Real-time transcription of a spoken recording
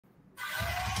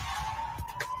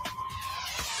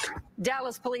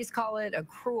Dallas police call it a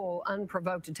cruel,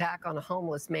 unprovoked attack on a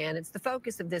homeless man. It's the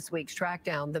focus of this week's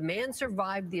trackdown. The man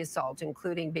survived the assault,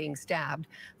 including being stabbed.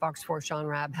 Fox 4's Sean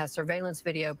Rabb has surveillance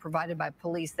video provided by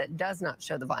police that does not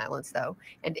show the violence, though,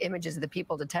 and images of the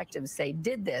people detectives say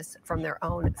did this from their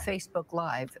own Facebook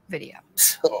Live video.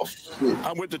 Oh, shit.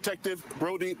 I'm with Detective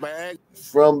Brody Bag.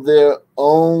 From their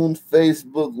own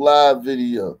Facebook Live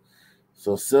video.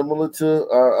 So similar to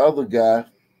our other guy,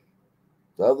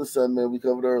 the other Sunday we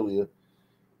covered earlier,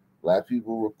 black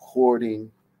people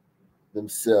recording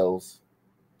themselves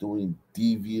doing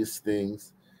devious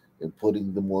things and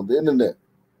putting them on the internet.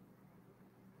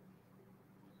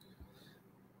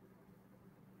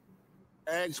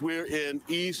 We're in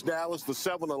East Dallas, the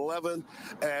 7-Eleven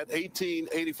at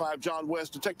 1885 John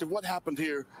West. Detective, what happened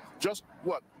here? Just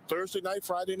what? Thursday night,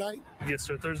 Friday night? Yes,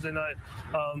 sir, Thursday night.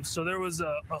 So there was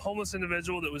a homeless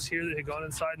individual that was here that had gone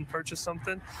inside and purchased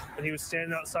something, and he was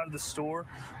standing outside of the store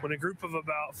when a group of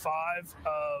about 5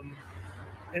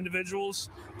 individuals,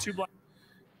 2 black...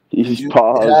 He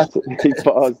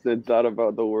paused and thought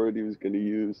about the word he was going to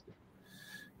use.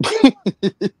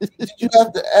 You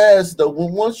have to ask, though,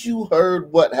 once you heard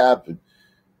what happened,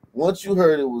 once you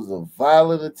heard it was a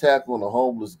violent attack on a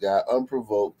homeless guy,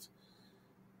 unprovoked,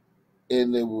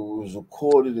 and it was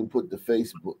recorded and put to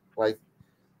Facebook. Like,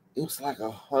 it was like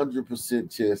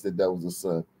 100% chance that was a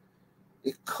son.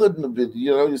 It couldn't have been,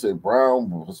 you say brown,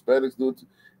 Hispanics do it.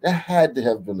 That had to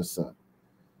have been a son.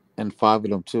 And 5 of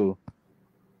them, too.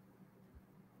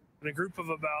 In a group of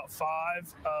about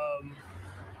 5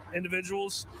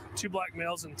 individuals, 2 black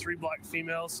males and 3 black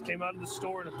females, came out of the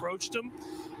store and approached him.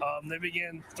 They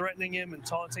began threatening him and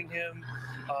taunting him.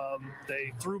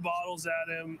 They threw bottles at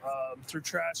him, threw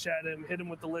trash at him, hit him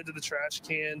with the lid of the trash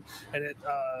can, and at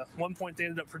one point they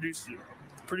ended up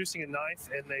producing a knife,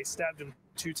 and they stabbed him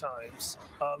 2 times.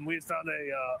 We had found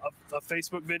a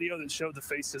Facebook video that showed the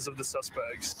faces of the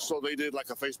suspects. So they did like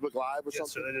a Facebook Live or something?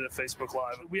 Yes, sir, they did a Facebook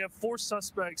Live. We have 4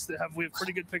 suspects that we have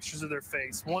pretty good pictures of their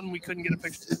face. One we couldn't get a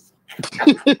picture.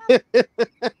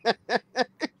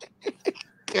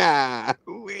 God.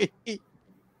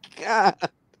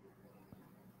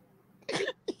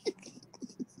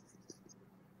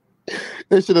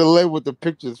 They should have led with the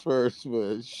pictures first,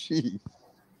 man. Jeez.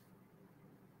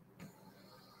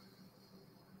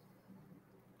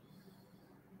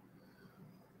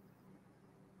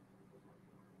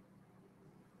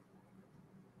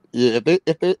 Yeah,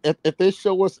 if they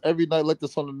show us every night like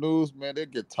this on the news, man, they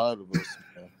get tired of us,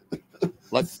 man.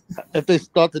 Like if they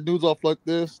start the news off like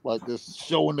this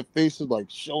showing the faces, like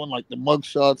showing like the mug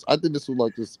shots, I think this was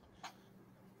like this.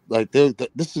 Like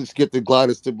this is get the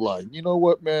gliders to be like, you know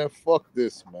what, man, fuck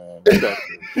this, man.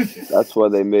 That's why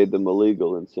they made them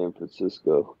illegal in San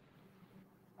Francisco.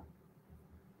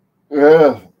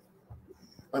 Yeah,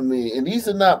 I mean, and these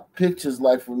are not pictures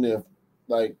like from their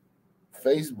like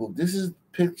Facebook. This is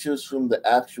pictures from the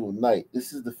actual night.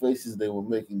 This is the faces they were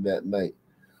making that night.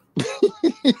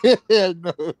 Yeah,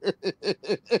 no.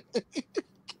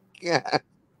 God.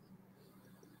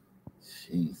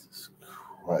 Jesus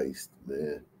Christ,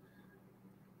 man.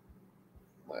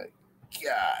 My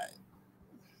God.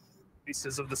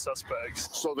 Faces of the suspects.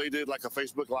 So they did like a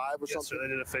Facebook Live or yes, something? Sir, they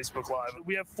did a Facebook Live.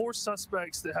 We have 4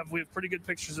 suspects that we have pretty good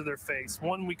pictures of their face.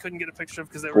 One we couldn't get a picture of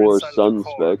because they were 4 inside of the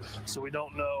car, suspects. so we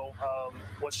don't know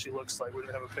what she looks like. We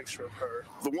didn't have a picture of her.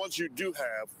 The ones you do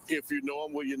have, if you know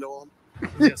them, will you know them?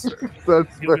 Yes, sir. You'll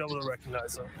be able to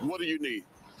recognize them. What do you need?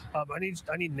 I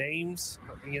need names,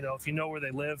 if you know where they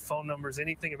live, phone numbers,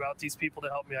 anything about these people to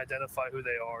help me identify who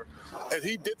they are. And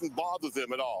he didn't bother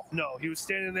them at all? No, he was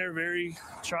standing there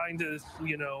trying to,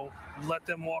 let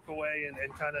them walk away and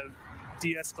kind of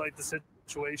de-escalate the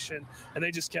situation. And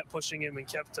they just kept pushing him and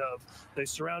they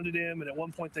surrounded him. And at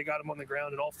one point they got him on the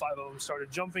ground and all 5 of them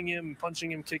started jumping him,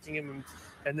 punching him, kicking him.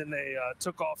 And then they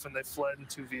took off and they fled in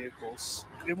 2 vehicles.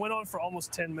 It went on for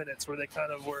almost 10 minutes where they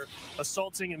kind of were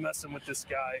assaulting and messing with this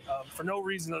guy for no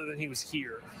reason other than he was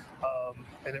here.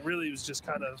 And it really was just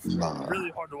kind of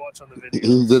really hard to watch on the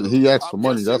video. He asked for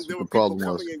money. That's what the problem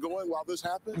was. Coming and going while this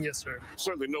happened? Yes, sir.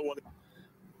 Certainly no one.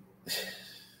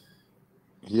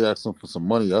 He asked him for some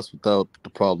money. That's what the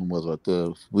problem was right there.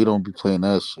 We don't be playing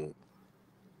that shit.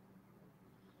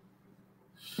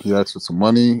 He asked for some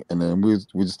money, and then we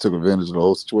just took advantage of the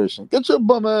whole situation. Get your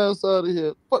bum ass out of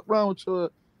here. Fuck around with your...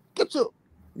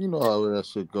 You know how that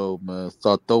shit go, man.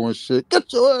 Start throwing shit.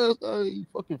 Get your ass out of here, you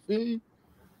fucking fiend.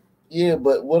 Yeah,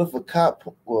 but what if a cop...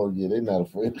 Well, yeah, they're not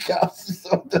afraid of cops or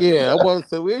something. Yeah, I want to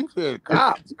say, we ain't afraid of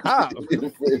cops. Cops. They're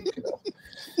afraid of cops.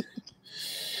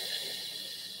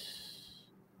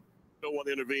 No no one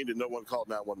intervened and no one called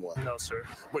 911. No, sir.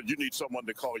 But you need someone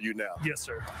to call you now. Yes,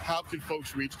 sir. How can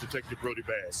folks reach Detective Brody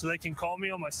Baggs? So they can call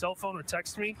me on my cell phone or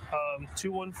text me,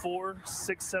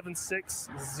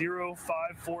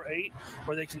 214-676-0548,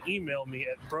 or they can email me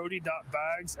at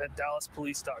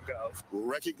brody.baggs@dallaspolice.gov.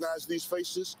 Recognize these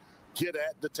faces. Get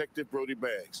at Detective Brody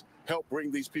Baggs. Help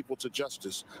bring these people to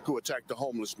justice who attacked the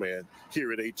homeless man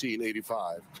here at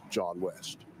 1885 John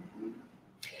West.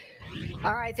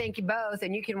 All right, thank you both.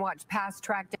 And you can watch past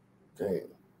Trackdown. Damn.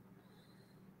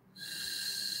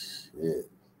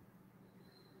 Shit.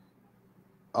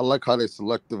 I like how they're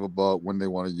selective about when they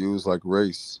want to use like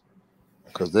race,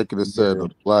 because they could have said a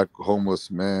black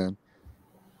homeless man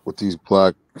with these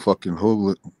black fucking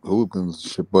hooligans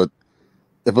and shit. But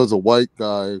if it was a white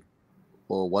guy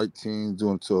or a white teen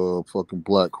doing it to a fucking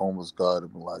black homeless guy,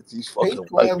 they'd be like, these fucking hate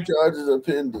crime charges are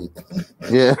pending.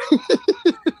 Yeah.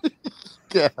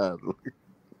 God.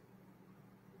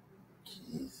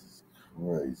 Jesus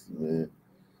Christ, man.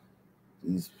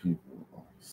 These people.